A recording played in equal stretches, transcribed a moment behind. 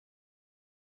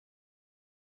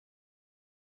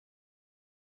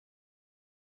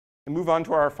And move on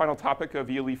to our final topic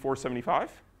of ELE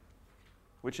 475,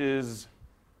 which is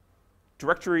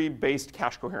directory-based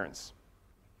cache coherence.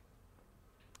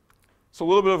 So a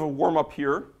little bit of a warm-up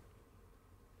here.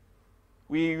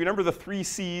 We remember the 3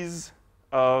 C's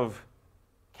of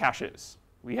caches.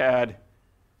 We had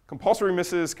compulsory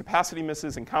misses, capacity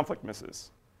misses, and conflict misses.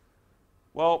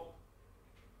 Well,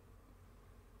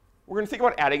 we're going to think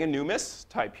about adding a new miss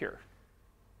type here,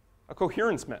 a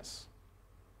coherence miss.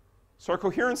 So our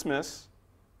coherence miss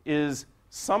is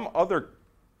some other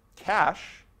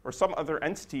cache or some other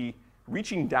entity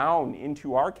reaching down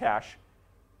into our cache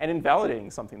and invalidating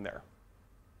something there.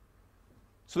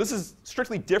 So this is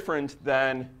strictly different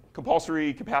than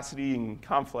compulsory, capacity, and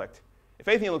conflict. If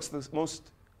anything, it looks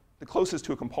the closest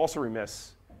to a compulsory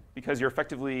miss because you're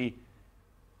effectively,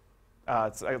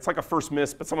 it's like a first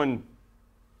miss, but some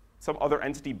other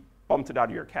entity bumped it out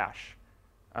of your cache.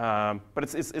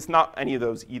 But it's not any of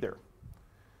those either.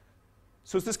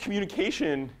 So it's this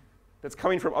communication that's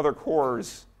coming from other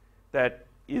cores that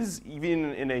is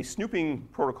even in a snooping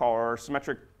protocol or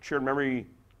symmetric shared memory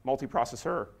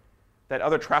multiprocessor that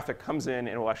other traffic comes in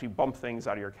and will actually bump things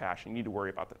out of your cache. You need to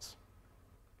worry about this.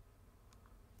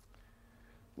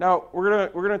 Now, we're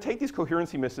gonna take these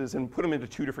coherency misses and put them into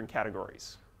 2 different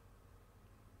categories.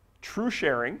 True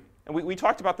sharing, and we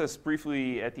talked about this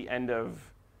briefly at the end of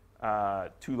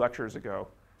 2 lectures ago,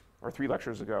 or 3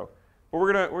 lectures ago. But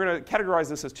we're gonna categorize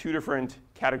this as 2 different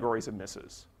categories of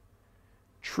misses.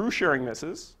 True sharing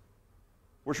misses,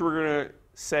 which we're gonna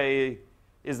say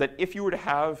is that if you were to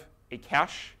have a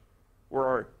cache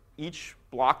where each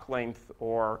block length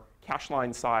or cache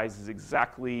line size is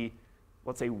exactly,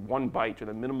 let's say, 1 byte, or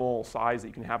the minimal size that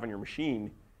you can have on your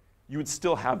machine, you would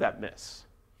still have that miss.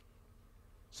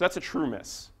 So that's a true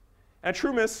miss. And a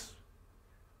true miss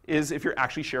is if you're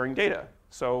actually sharing data.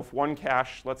 So if one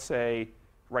cache, let's say,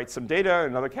 writes some data,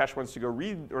 another cache wants to go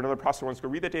read, or another processor wants to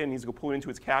go read that data and needs to go pull it into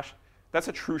its cache, that's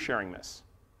a true sharing miss.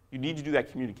 You need to do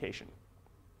that communication.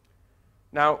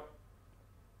 Now,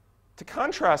 to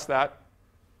contrast that,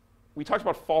 we talked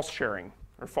about false sharing,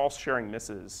 or false sharing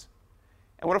misses.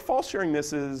 And what a false sharing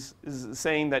miss is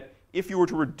saying that if you were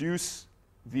to reduce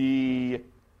the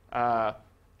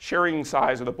sharing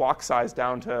size or the block size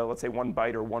down to, let's say, 1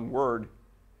 byte or 1 word,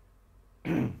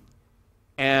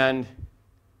 and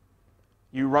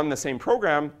you run the same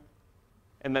program,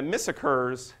 and the miss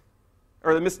occurs,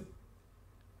 or the miss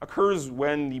occurs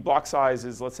when the block size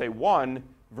is, let's say, 1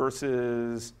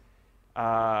 versus,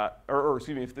 or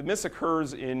excuse me, if the miss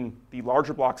occurs in the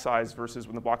larger block size versus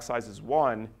when the block size is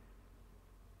 1,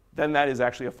 then that is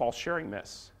actually a false sharing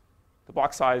miss. The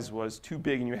block size was too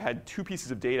big and you had 2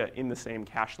 pieces of data in the same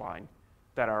cache line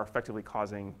that are effectively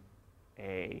causing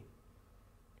a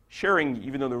sharing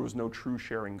even though there was no true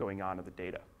sharing going on of the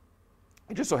data.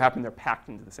 It just so happened they're packed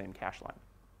into the same cache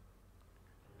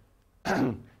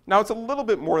line. Now it's a little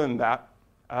bit more than that.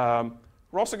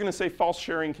 We're also going to say false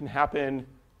sharing can happen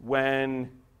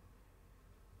when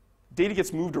data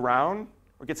gets moved around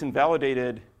or gets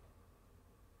invalidated,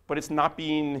 but it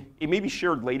may be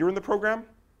shared later in the program,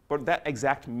 but that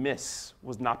exact miss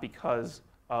was not because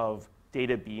of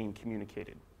data being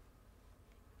communicated.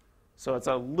 So it's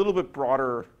a little bit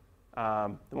broader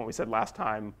than what we said last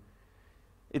time.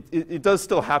 It does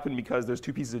still happen because there's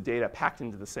 2 pieces of data packed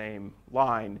into the same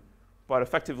line, but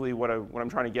effectively what I'm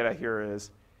trying to get at here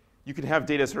is you can have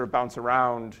data sort of bounce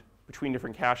around between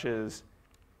different caches,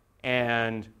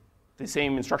 and the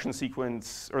same instruction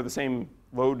sequence or the same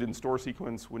load and store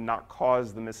sequence would not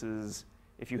cause the misses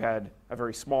if you had a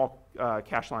very small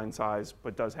cache line size,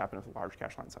 but does happen with a large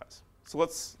cache line size. So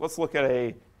let's look at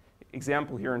an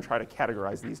example here and try to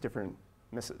categorize these different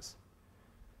misses.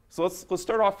 So let's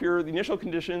start off here. The initial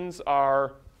conditions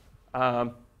are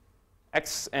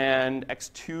x and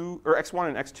x2, or x1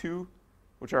 and x2,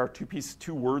 which are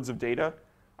 2 words of data,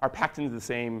 are packed into the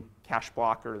same cache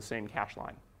block or the same cache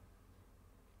line.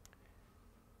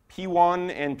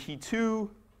 P1 and P2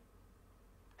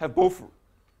 have both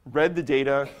read the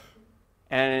data,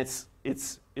 and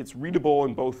it's readable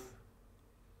in both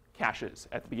caches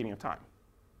at the beginning of time.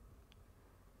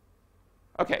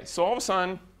 OK, so all of a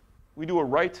sudden, we do a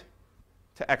write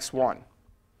to x1.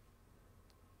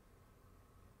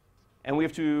 And we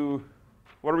have to,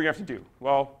 what are we going to have to do?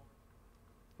 Well,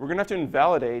 we're going to have to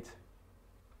invalidate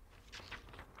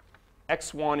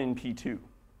x1 in P2.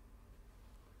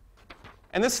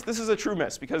 And this is a true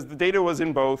miss, because the data was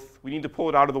in both. We need to pull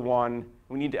it out of the 1.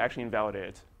 We need to actually invalidate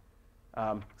it,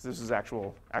 because this is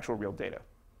actual real data.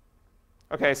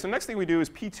 OK, so next thing we do is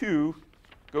P2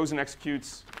 goes and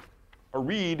executes a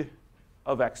read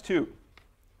of x2.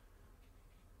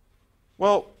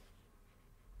 Well,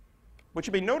 what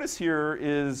you may notice here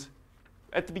is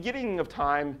at the beginning of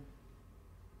time,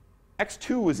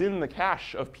 x2 was in the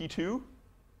cache of P2,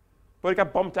 but it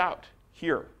got bumped out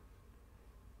here.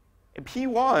 And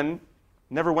P1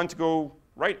 never went to go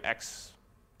write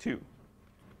x2.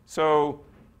 So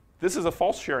this is a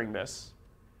false sharing miss.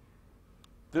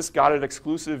 This got it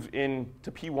exclusive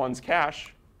into P1's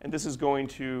cache, and this is going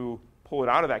to pull it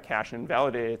out of that cache and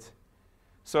validate it.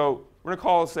 So we're going to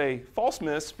call this a false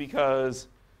miss because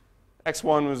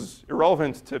x1 was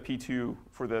irrelevant to P2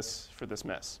 for this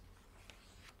miss.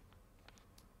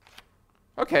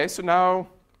 OK, so now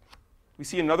we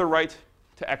see another write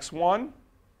to x1.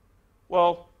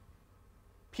 Well,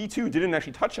 P2 didn't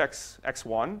actually touch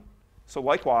x1, so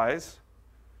likewise,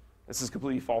 this is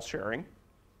completely false sharing.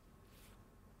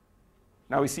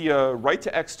 Now we see a write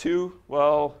to x2.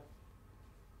 Well,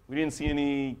 we didn't see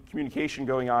any communication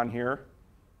going on here.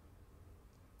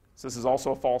 So this is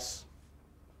also a false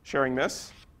sharing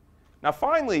miss. Now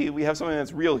finally, we have something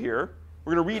that's real here.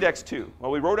 We're going to read x2.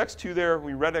 Well, we wrote x2 there.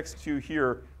 We read x2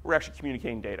 here. We're actually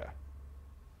communicating data.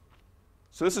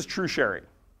 So this is true sharing.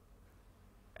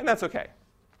 And that's OK.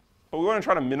 But we want to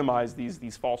try to minimize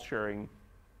these false sharing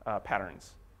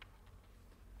patterns.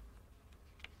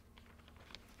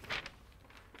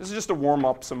 This is just to warm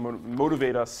up,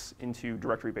 motivate us into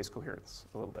directory-based coherence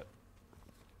a little bit.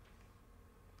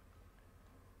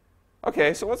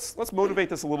 OK, so let's motivate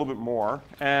this a little bit more.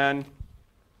 And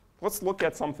let's look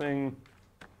at something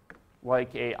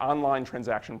like an online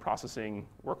transaction processing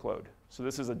workload. So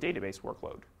this is a database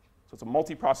workload. So it's a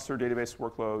multi-processor database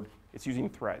workload. It's using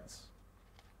threads.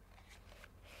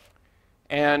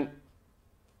 And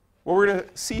what we're going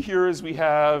to see here is we're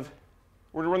going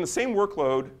to run the same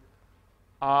workload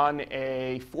on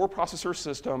a 4-processor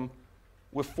system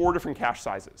with 4 different cache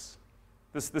sizes.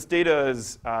 This data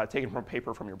is taken from a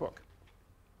paper from your book.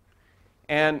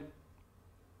 And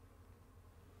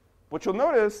what you'll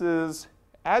notice is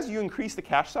as you increase the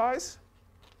cache size,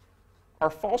 our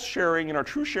false sharing and our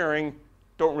true sharing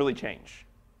don't really change.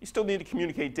 You still need to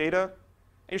communicate data, and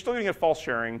you're still going to get false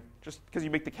sharing. Just because you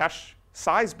make the cache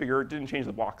size bigger, it didn't change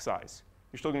the block size.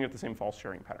 You're still going to get the same false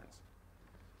sharing patterns.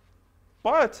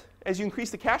 But as you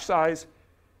increase the cache size,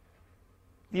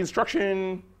 the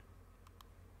instruction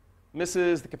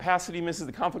misses, the capacity misses,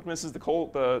 the conflict misses, the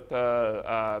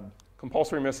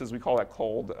compulsory misses, we call that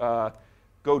cold,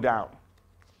 go down.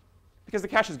 Because the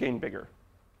cache is getting bigger.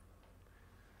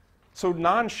 So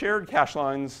non-shared cache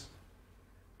lines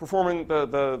performing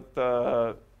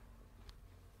the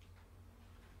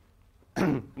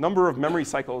number of memory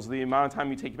cycles, the amount of time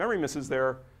you take memory misses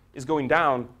there, is going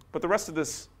down, but the rest of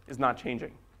this is not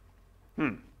changing.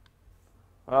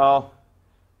 Well,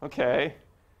 OK.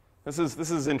 This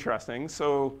is interesting.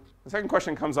 So the second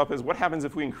question comes up is, what happens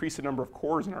if we increase the number of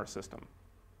cores in our system?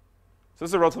 So this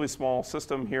is a relatively small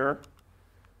system here.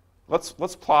 Let's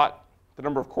plot the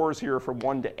number of cores here from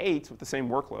 1 to 8 with the same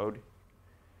workload.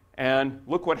 And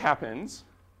look what happens.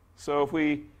 So if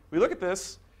we look at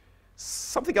this,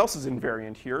 something else is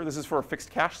invariant here. This is for a fixed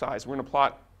cache size. We're going to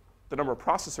plot the number of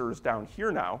processors down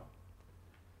here now.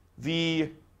 The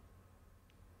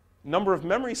number of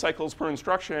memory cycles per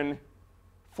instruction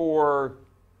for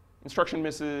instruction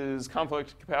misses,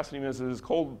 conflict, capacity misses,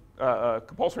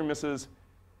 compulsory misses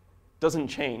doesn't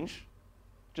change.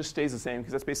 Just stays the same,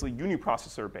 because that's basically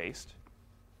uniprocessor based.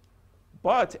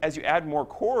 But as you add more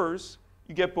cores,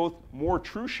 you get both more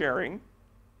true sharing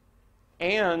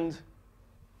and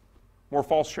more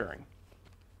false sharing.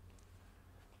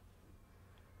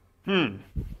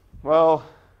 Well,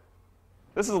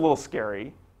 this is a little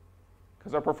scary,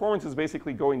 because our performance is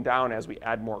basically going down as we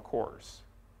add more cores.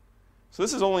 So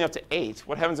this is only up to 8.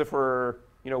 What happens if we're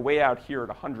way out here at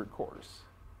 100 cores?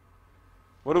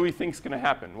 What do we think is going to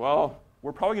happen? Well,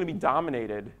 we're probably going to be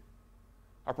dominated.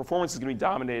 Our performance is going to be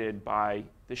dominated by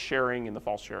the sharing and the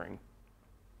false sharing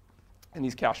and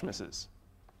these cache misses.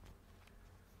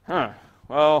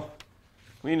 Well,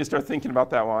 we need to start thinking about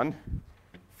that one,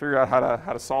 figure out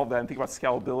how to solve that, and think about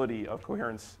scalability of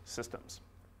coherence systems.